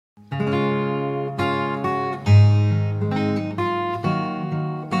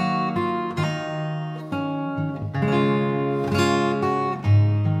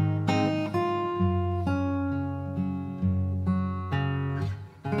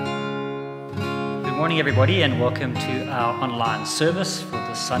Morning everybody, and welcome to our online service for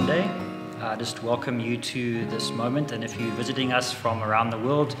this Sunday. I just welcome you to this moment, and if you're visiting us from around the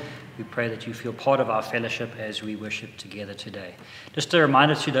world, we pray that you feel part of our fellowship as we worship together today. Just a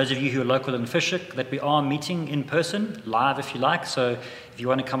reminder to those of you who are local in Fishhoek that we are meeting in person, live if you like, so if you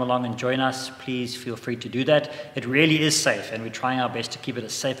want to come along and join us, please feel free to do that. It really is safe, and we're trying our best to keep it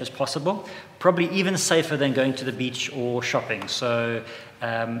as safe as possible, probably even safer than going to the beach or shopping. So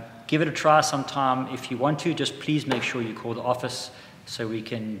give it a try sometime. If you want to, just please make sure you call the office so we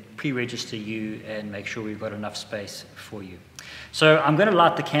can pre-register you and make sure we've got enough space for you. So I'm going to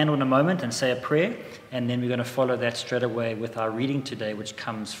light the candle in a moment and say a prayer, and then we're going to follow that straight away with our reading today, which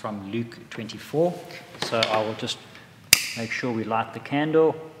comes from Luke 24. So I will just make sure we light the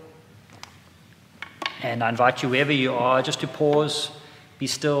candle. And I invite you, wherever you are, just to pause, be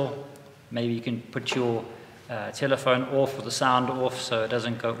still. Maybe you can put your telephone off or the sound off so it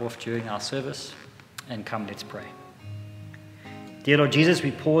doesn't go off during our service. And come, let's pray. Dear Lord Jesus,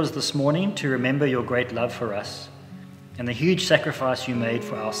 we pause this morning to remember your great love for us and the huge sacrifice you made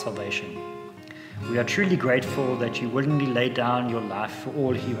for our salvation. We are truly grateful that you willingly laid down your life for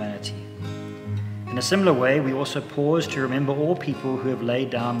all humanity. In a similar way, we also pause to remember all people who have laid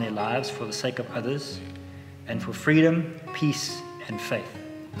down their lives for the sake of others and for freedom, peace, and faith.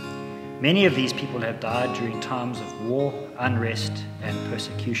 Many of these people have died during times of war, unrest, and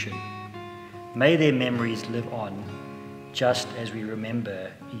persecution. May their memories live on, just as we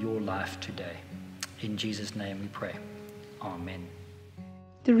remember your life today. In Jesus' name we pray. Amen.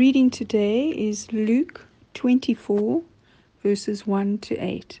 The reading today is Luke 24, verses 1 to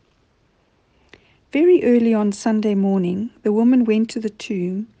 8. Very early on Sunday morning, the woman went to the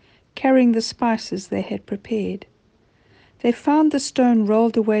tomb, carrying the spices they had prepared. They found the stone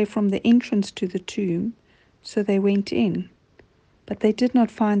rolled away from the entrance to the tomb, so they went in. But they did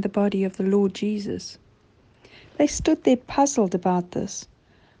not find the body of the Lord Jesus. They stood there puzzled about this,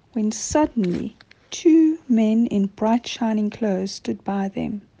 when suddenly 2 men in bright shining clothes stood by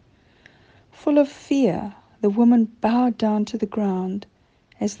them. Full of fear, the woman bowed down to the ground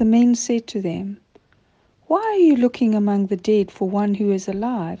as the men said to them, "Why are you looking among the dead for one who is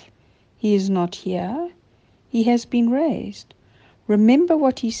alive? He is not here. He has been raised. Remember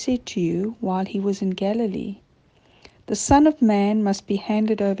what he said to you while he was in Galilee. The Son of Man must be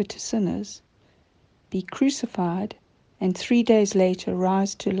handed over to sinners, be crucified, and 3 days later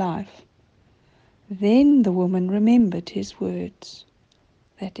rise to life." Then the woman remembered his words.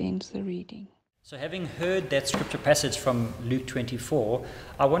 That ends the reading. So having heard that scripture passage from Luke 24,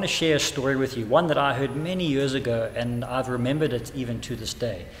 I want to share a story with you, one that I heard many years ago, and I've remembered it even to this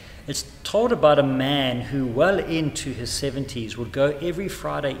day. It's told about a man who, well into his 70s, would go every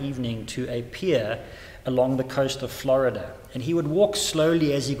Friday evening to a pier along the coast of Florida. And he would walk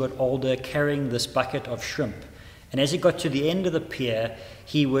slowly as he got older, carrying this bucket of shrimp. And as he got to the end of the pier,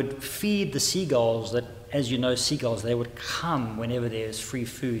 he would feed the seagulls that, as you know, seagulls, they would come whenever there's free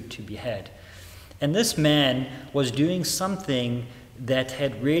food to be had. And this man was doing something that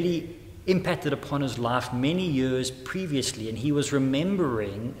had really impacted upon his life many years previously, and he was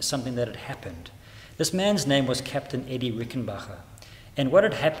remembering something that had happened. This man's name was Captain Eddie Rickenbacher. And what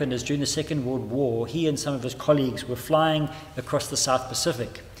had happened is during the Second World War, he and some of his colleagues were flying across the South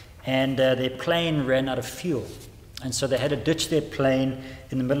Pacific, and their plane ran out of fuel. And so they had to ditch their plane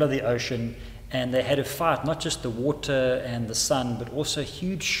in the middle of the ocean, and they had to fight not just the water and the sun, but also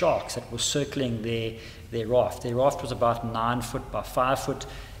huge sharks that were circling their raft. Their raft was about 9 foot by 5 foot,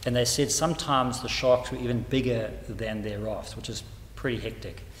 and they said sometimes the sharks were even bigger than their rafts, which is pretty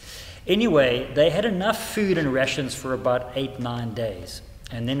hectic. Anyway, they had enough food and rations for about 8-9 days.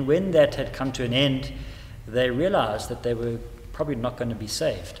 And then when that had come to an end, they realized that they were probably not going to be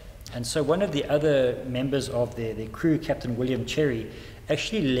saved. And so one of the other members of their crew, Captain William Cherry,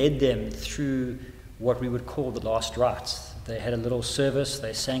 actually led them through what we would call the last rites. They had a little service,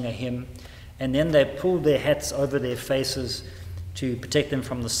 they sang a hymn, and then they pulled their hats over their faces to protect them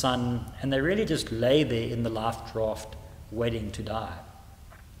from the sun, and they really just lay there in the life raft waiting to die.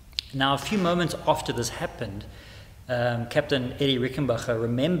 Now, a few moments after this happened, Captain Eddie Rickenbacher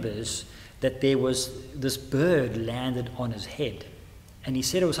remembers that there was this bird landed on his head. And he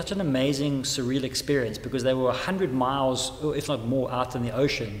said it was such an amazing, surreal experience because they were 100 miles, or if not more, out in the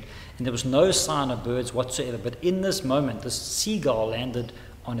ocean, and there was no sign of birds whatsoever. But in this moment, this seagull landed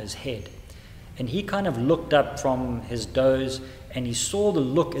on his head. And he kind of looked up from his doze, and he saw the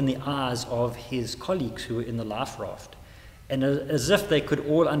look in the eyes of his colleagues who were in the life raft. And as if they could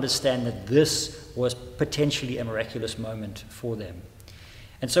all understand that this was potentially a miraculous moment for them.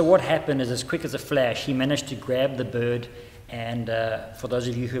 And so what happened is, as quick as a flash, he managed to grab the bird And for those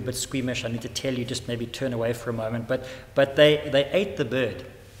of you who are a bit squeamish, I need to tell you, just maybe turn away for a moment. But they ate the bird,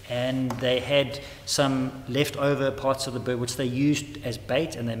 and they had some leftover parts of the bird which they used as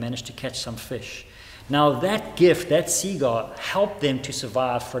bait, and they managed to catch some fish. Now that gift, that seagull, helped them to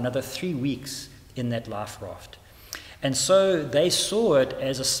survive for another 3 weeks in that life raft. And so they saw it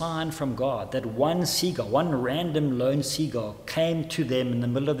as a sign from God that one seagull, one random lone seagull, came to them in the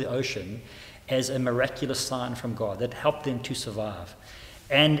middle of the ocean as a miraculous sign from God that helped them to survive.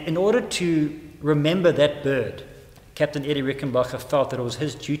 And in order to remember that bird, Captain Eddie Rickenbacher felt that it was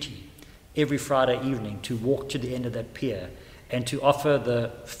his duty every Friday evening to walk to the end of that pier and to offer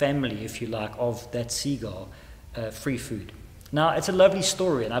the family, if you like, of that seagull free food. Now, it's a lovely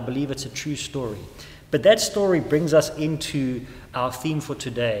story, and I believe it's a true story. But that story brings us into our theme for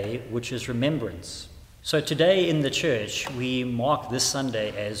today, which is remembrance. So today in the church, we mark this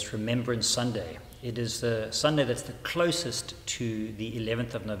Sunday as Remembrance Sunday. It is the Sunday that's the closest to the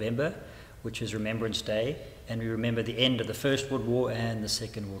 11th of November, which is Remembrance Day, and we remember the end of the First World War and the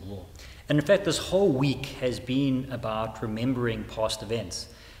Second World War. And in fact, this whole week has been about remembering past events.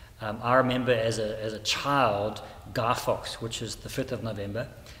 I remember as a child, Guy Fawkes, which is the 5th of November,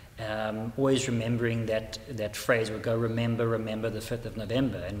 always remembering that phrase, we'll go remember the 5th of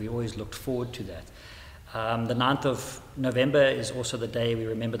November, and we always looked forward to that. The 9th of November is also the day we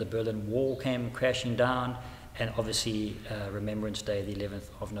remember the Berlin Wall came crashing down, and obviously Remembrance Day, the 11th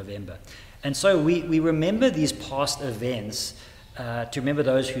of November. And so we remember these past events to remember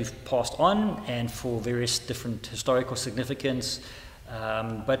those who've passed on and for various different historical significance.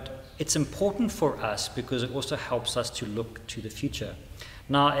 But it's important for us because it also helps us to look to the future.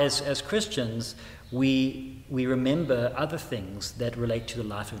 Now, as Christians, we remember other things that relate to the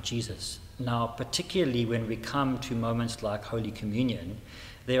life of Jesus. Now, particularly when we come to moments like Holy Communion,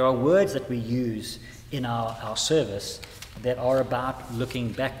 there are words that we use in our service that are about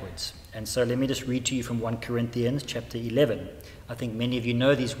looking backwards. And so let me just read to you from 1 Corinthians chapter 11. I think many of you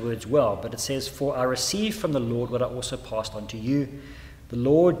know these words well, but it says, "For I received from the Lord what I also passed on to you. The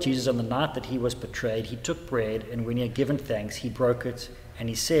Lord Jesus, on the night that he was betrayed, he took bread, and when he had given thanks, he broke it, and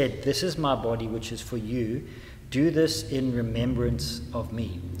he said, 'This is my body, which is for you. Do this in remembrance of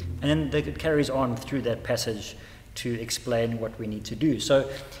me.'" And then it carries on through that passage to explain what we need to do. So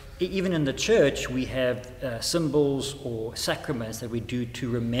even in the church, we have symbols or sacraments that we do to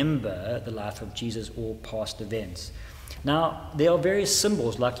remember the life of Jesus or past events. Now, there are various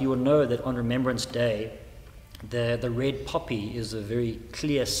symbols, like you will know that on Remembrance Day, the red poppy is a very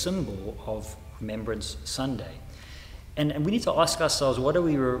clear symbol of Remembrance Sunday. And we need to ask ourselves, what are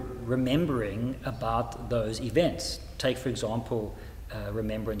we remembering about those events? Take, for example,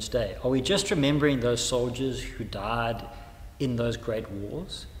 Remembrance Day. Are we just remembering those soldiers who died in those great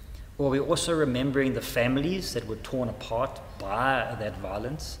wars? Or are we also remembering the families that were torn apart by that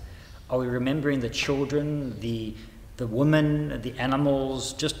violence? Are we remembering the children, the women, the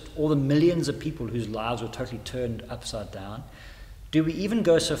animals, just all the millions of people whose lives were totally turned upside down? Do we even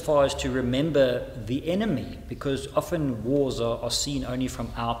go so far as to remember the enemy? Because often wars are seen only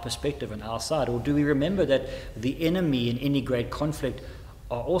from our perspective and our side. Or do we remember that the enemy in any great conflict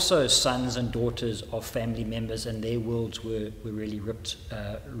are also sons and daughters of family members, and their worlds were really ripped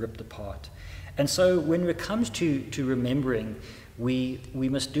apart? And so when it comes to remembering, we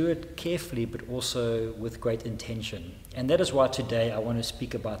must do it carefully, but also with great intention. And that is why today I want to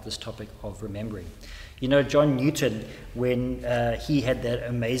speak about this topic of remembering. You know, John Newton, when he had that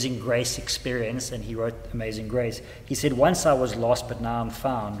Amazing Grace experience, and he wrote Amazing Grace, he said, "Once I was lost, but now I'm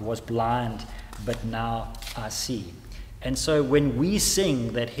found, was blind, but now I see." And so when we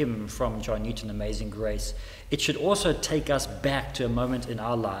sing that hymn from John Newton, Amazing Grace, it should also take us back to a moment in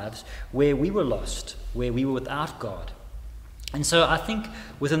our lives where we were lost, where we were without God. And so I think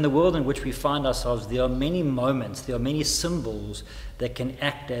within the world in which we find ourselves, there are many moments, there are many symbols that can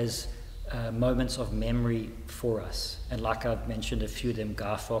act as moments of memory for us. And like I've mentioned a few of them,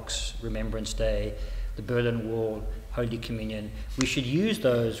 Guy Fawkes, Remembrance Day, the Berlin Wall, Holy Communion, we should use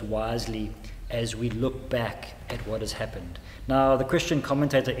those wisely as we look back at what has happened. Now, the Christian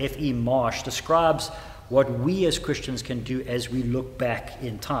commentator F.E. Marsh describes what we as Christians can do as we look back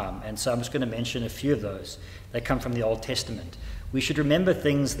in time. And so I'm just going to mention a few of those. They come from the Old Testament. We should remember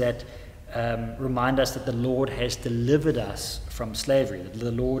things that remind us that the Lord has delivered us from slavery, that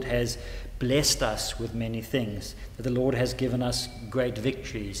the Lord has blessed us with many things, that the Lord has given us great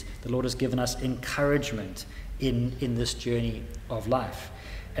victories, the Lord has given us encouragement in this journey of life.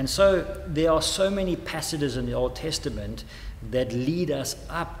 And so there are so many passages in the Old Testament that lead us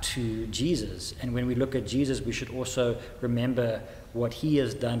up to Jesus. And when we look at Jesus, we should also remember what he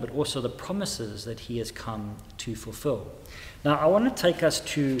has done, but also the promises that he has come to fulfill. Now, I want to take us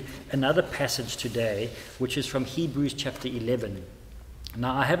to another passage today, which is from Hebrews chapter 11.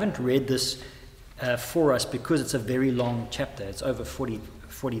 Now, I haven't read this for us because it's a very long chapter. It's over 40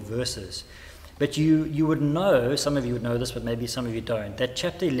 verses. But you would know, some of you would know this, but maybe some of you don't, that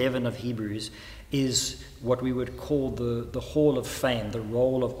chapter 11 of Hebrews is what we would call the hall of fame, the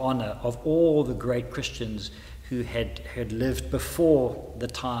roll of honor of all the great Christians who had lived before the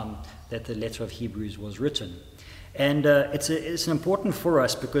time that the letter of Hebrews was written. And it's important for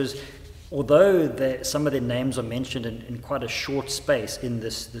us because although some of their names are mentioned in quite a short space in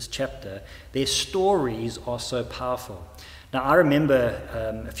this chapter, their stories are so powerful. Now, I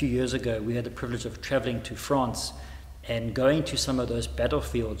remember a few years ago, we had the privilege of traveling to France and going to some of those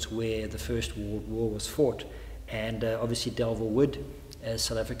battlefields where the First World War was fought. And obviously Delville Wood, as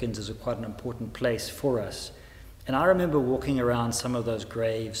South Africans, is quite an important place for us. And I remember walking around some of those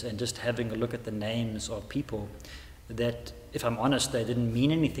graves and just having a look at the names of people that, if I'm honest, they didn't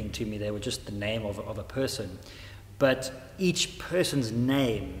mean anything to me. They were just the name of a person. But each person's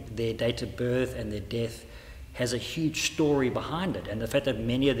name, their date of birth and their death, has a huge story behind it. And the fact that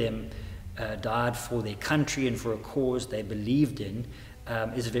many of them died for their country and for a cause they believed in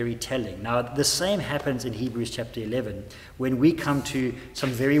is very telling. Now, the same happens in Hebrews chapter 11 when we come to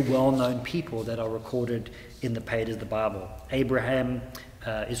some very well-known people that are recorded in the pages of the Bible. Abraham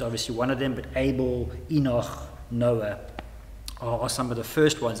is obviously one of them, but Abel, Enoch, Noah are some of the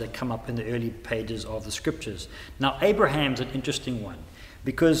first ones that come up in the early pages of the scriptures. Now, Abraham's an interesting one,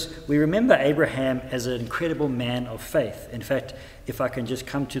 because we remember Abraham as an incredible man of faith. In fact, if I can just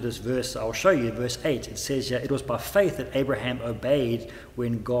come to this verse, I'll show you verse 8. It says here, it was by faith that Abraham obeyed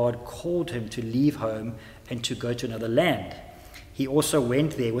when God called him to leave home and to go to another land. He also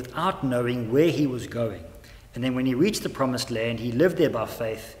went there without knowing where he was going. And then when he reached the promised land, he lived there by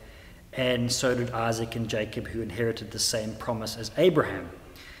faith, and so did Isaac and Jacob, who inherited the same promise as Abraham.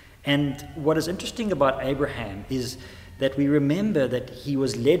 And what is interesting about Abraham is that we remember that he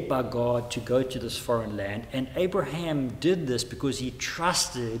was led by God to go to this foreign land, and Abraham did this because he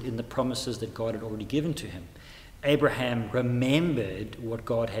trusted in the promises that God had already given to him. Abraham remembered what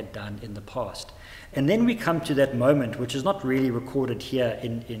God had done in the past. And then we come to that moment, which is not really recorded here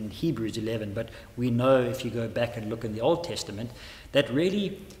in Hebrews 11, but we know if you go back and look in the Old Testament, that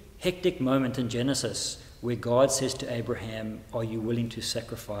really hectic moment in Genesis where God says to Abraham, "Are you willing to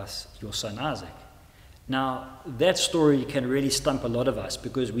sacrifice your son Isaac?" Now, that story can really stump a lot of us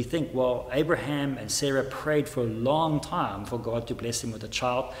because we think, well, Abraham and Sarah prayed for a long time for God to bless them with a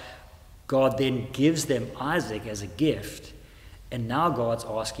child. God then gives them Isaac as a gift, and now God's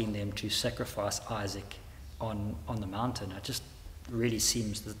asking them to sacrifice Isaac on the mountain. It just really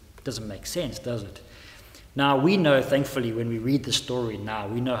seems that doesn't make sense, does it? Now, we know, thankfully, when we read the story now,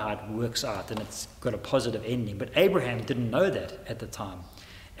 we know how it works out and it's got a positive ending. But Abraham didn't know that at the time.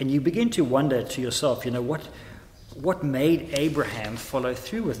 And you begin to wonder to yourself, what made Abraham follow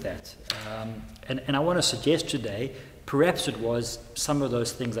through with that? And I want to suggest today, perhaps it was some of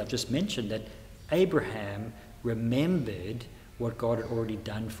those things I've just mentioned, that Abraham remembered what God had already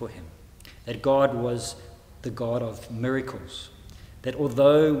done for him. That God was the God of miracles. That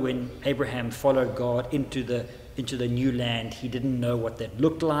although when Abraham followed God into the new land, he didn't know what that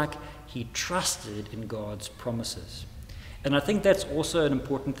looked like, he trusted in God's promises. And I think that's also an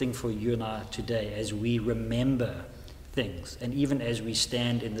important thing for you and I today as we remember things, and even as we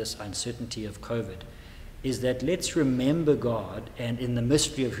stand in this uncertainty of COVID, is that let's remember God and in the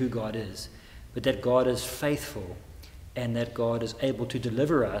mystery of who God is, but that God is faithful and that God is able to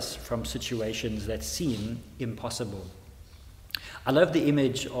deliver us from situations that seem impossible. I love the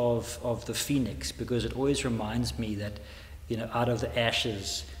image of the phoenix because it always reminds me that, out of the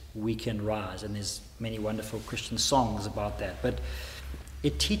ashes we can rise. And there's many wonderful Christian songs about that. But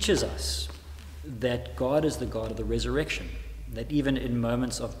it teaches us that God is the God of the resurrection. That even in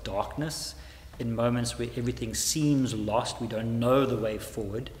moments of darkness, in moments where everything seems lost, we don't know the way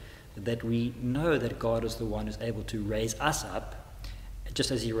forward, that we know that God is the one who's able to raise us up,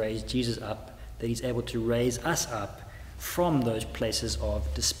 just as he raised Jesus up, that he's able to raise us up from those places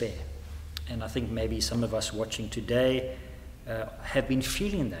of despair. And I think maybe some of us watching today have been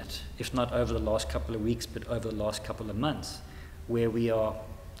feeling that, if not over the last couple of weeks, but over the last couple of months, where we are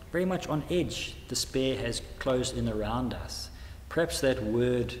very much on edge. Despair has closed in around us. Perhaps that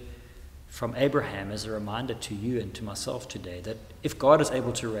word from Abraham is a reminder to you and to myself today that if God is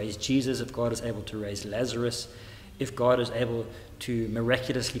able to raise Jesus, if God is able to raise Lazarus, if God is able to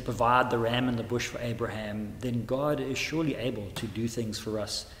miraculously provide the ram in the bush for Abraham, then God is surely able to do things for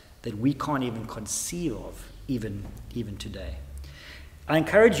us that we can't even conceive of, even today. I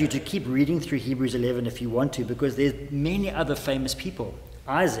encourage you to keep reading through Hebrews 11 if you want to, because there's many other famous people.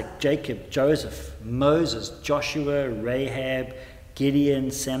 Isaac, Jacob, Joseph, Moses, Joshua, Rahab,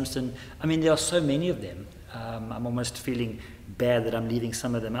 Gideon, Samson. I mean, there are so many of them. I'm almost feeling bad that I'm leaving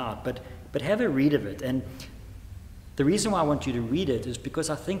some of them out. But have a read of it. And the reason why I want you to read it is because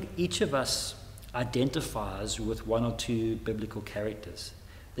I think each of us identifies with one or two biblical characters.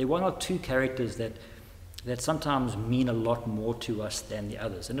 There are one or two characters that sometimes mean a lot more to us than the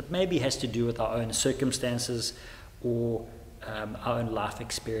others. And it maybe has to do with our own circumstances or our own life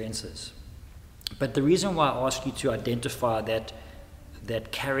experiences. But the reason why I ask you to identify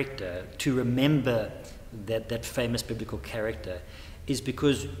that character, to remember that famous biblical character, is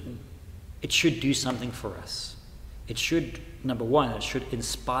because it should do something for us. It should, number one, it should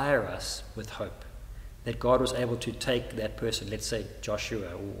inspire us with hope. That God was able to take that person, let's say Joshua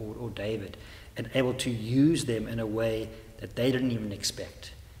or David, and able to use them in a way that they didn't even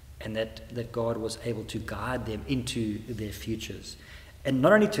expect. And that God was able to guide them into their futures. And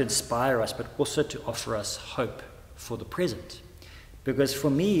not only to inspire us, but also to offer us hope for the present. Because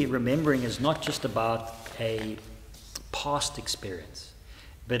for me, remembering is not just about a past experience,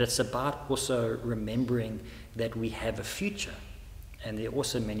 but it's about also remembering that we have a future. And there are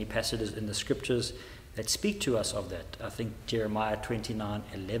also many passages in the scriptures that speak to us of that. I think Jeremiah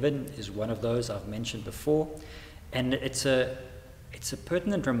 29:11 is one of those I've mentioned before. And it's a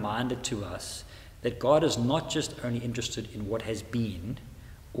pertinent reminder to us that God is not just only interested in what has been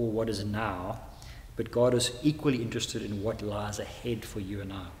or what is now, but God is equally interested in what lies ahead for you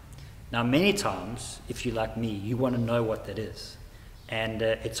and I. Now, many times, if you're like me, you want to know what that is. And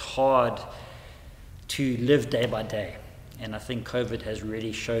it's hard to live day by day. And I think COVID has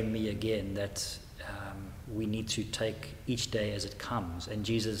really shown me again that we need to take each day as it comes. And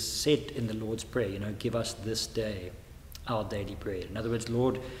Jesus said in the Lord's Prayer, give us this day our daily bread. In other words,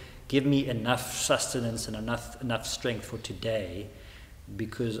 Lord, give me enough sustenance and enough strength for today,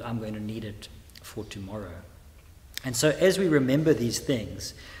 because I'm going to need it for tomorrow. And so as we remember these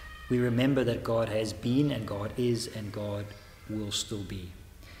things, we remember that God has been and God is and God will still be.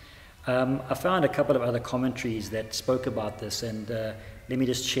 I found a couple of other commentaries that spoke about this, and let me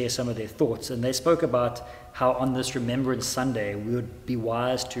just share some of their thoughts. And they spoke about how on this Remembrance Sunday we would be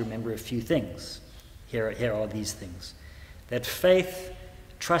wise to remember a few things. Here are these things. That faith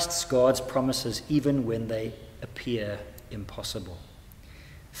trusts God's promises even when they appear impossible.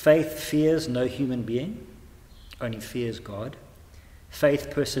 Faith fears no human being, only fears God.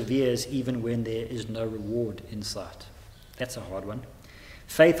 Faith perseveres even when there is no reward in sight. That's a hard one.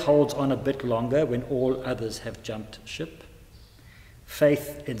 Faith holds on a bit longer when all others have jumped ship.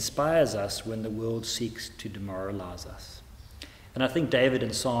 Faith inspires us when the world seeks to demoralize us. And I think David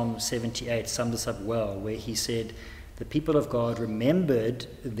in Psalm 78 summed this up well, where he said, the people of God remembered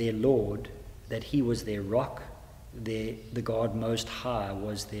their Lord, that he was their rock, the God Most High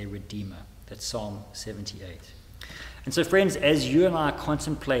was their Redeemer. That's Psalm 78. And so, friends, as you and I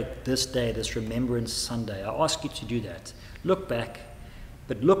contemplate this day, this Remembrance Sunday, I ask you to do that. Look back,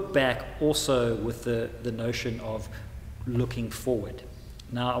 but look back also with the notion of looking forward.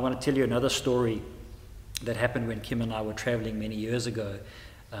 Now, I want to tell you another story that happened when Kim and I were traveling many years ago.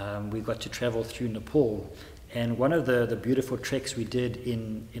 We got to travel through Nepal, and one of the beautiful treks we did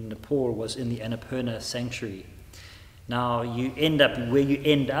in Nepal was in the Annapurna Sanctuary. Now, where you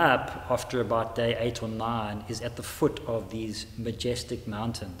end up after about day 8 or 9 is at the foot of these majestic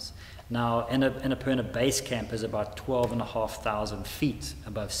mountains. Now, Annapurna Base Camp is about 12,500 feet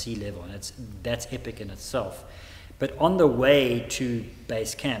above sea level, and that's epic in itself. But on the way to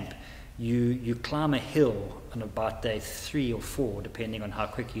base camp, you climb a hill on about day 3 or 4, depending on how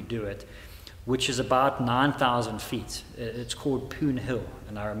quick you do it, which is about 9,000 feet. It's called Poon Hill,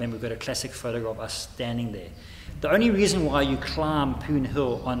 and I remember we got a classic photo of us standing there. The only reason why you climb Poon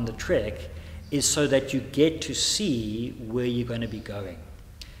Hill on the trek is so that you get to see where you're going to be going.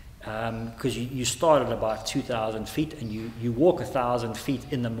 Because you start at about 2,000 feet and you walk 1,000 feet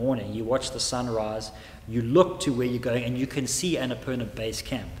in the morning. You watch the sunrise, you look to where you're going, and you can see Annapurna Base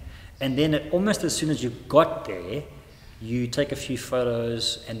Camp. And then almost as soon as you got there, you take a few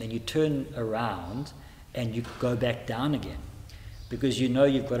photos and then you turn around and you go back down again. Because you know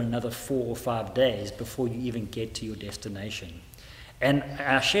you've got another 4 or 5 days before you even get to your destination. And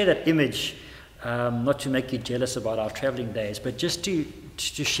I share that image not to make you jealous about our traveling days, but just to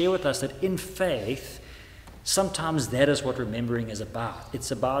share with us that in faith, sometimes that is what remembering is about.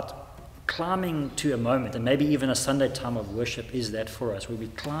 It's about climbing to a moment, and maybe even a Sunday time of worship is that for us, where we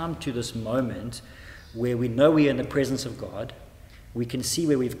climb to this moment where we know we're in the presence of God, we can see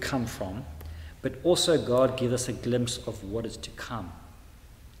where we've come from, but also God gives us a glimpse of what is to come.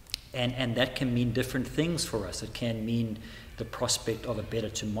 And that can mean different things for us. It can mean the prospect of a better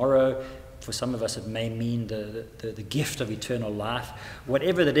tomorrow. For some of us, it may mean the gift of eternal life.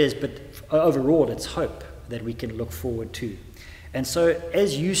 Whatever that is, but overall, it's hope that we can look forward to. And so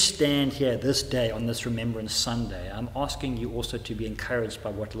as you stand here this day on this Remembrance Sunday, I'm asking you also to be encouraged by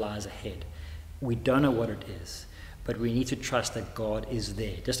what lies ahead. We don't know what it is, but we need to trust that God is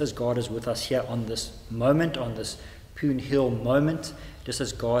there. Just as God is with us here on this moment, on this Poon Hill moment, just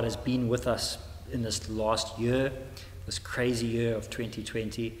as God has been with us in this last year, this crazy year of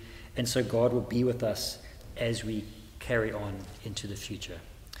 2020, and so God will be with us as we carry on into the future.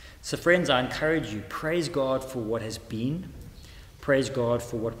 So friends, I encourage you, praise God for what has been, praise God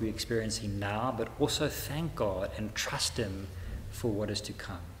for what we're experiencing now, but also thank God and trust Him for what is to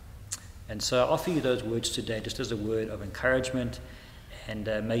come. And so I offer you those words today just as a word of encouragement, and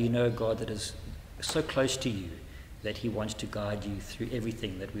may you know God that is so close to you that He wants to guide you through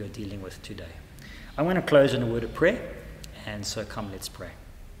everything that we are dealing with today. I'm going to close in a word of prayer, and so come, let's pray.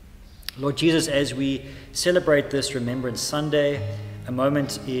 Lord Jesus, as we celebrate this Remembrance Sunday, a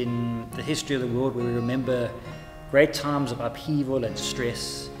moment in the history of the world where we remember great times of upheaval and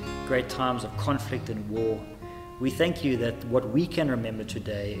stress, great times of conflict and war, we thank you that what we can remember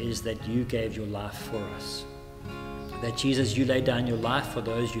today is that you gave your life for us. That Jesus, you laid down your life for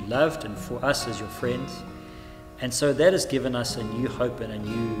those you loved and for us as your friends. And so that has given us a new hope and a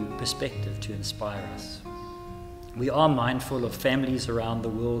new perspective to inspire us. We are mindful of families around the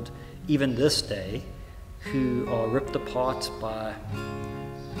world, even this day, who are ripped apart by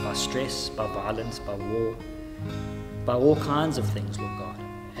stress, by violence, by war, by all kinds of things, Lord God.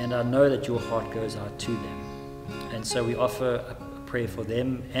 And I know that your heart goes out to them. And so we offer a prayer for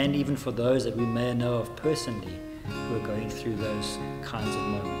them and even for those that we may know of personally who are going through those kinds of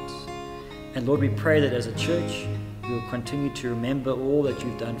moments. And Lord, we pray that as a church, we will continue to remember all that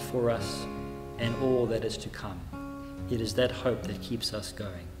you've done for us and all that is to come. It is that hope that keeps us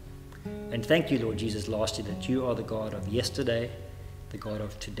going. And thank you, Lord Jesus, lastly, that you are the God of yesterday, the God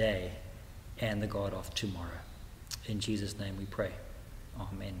of today, and the God of tomorrow. In Jesus' name we pray.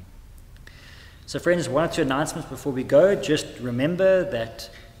 Amen. So friends, one or two announcements before we go. Just remember that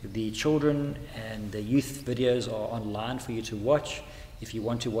the children and the youth videos are online for you to watch. If you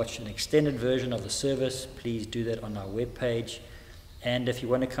want to watch an extended version of the service, please do that on our webpage. And if you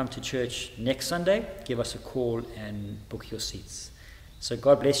want to come to church next Sunday, give us a call and book your seats. So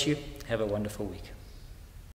God bless you. Have a wonderful week.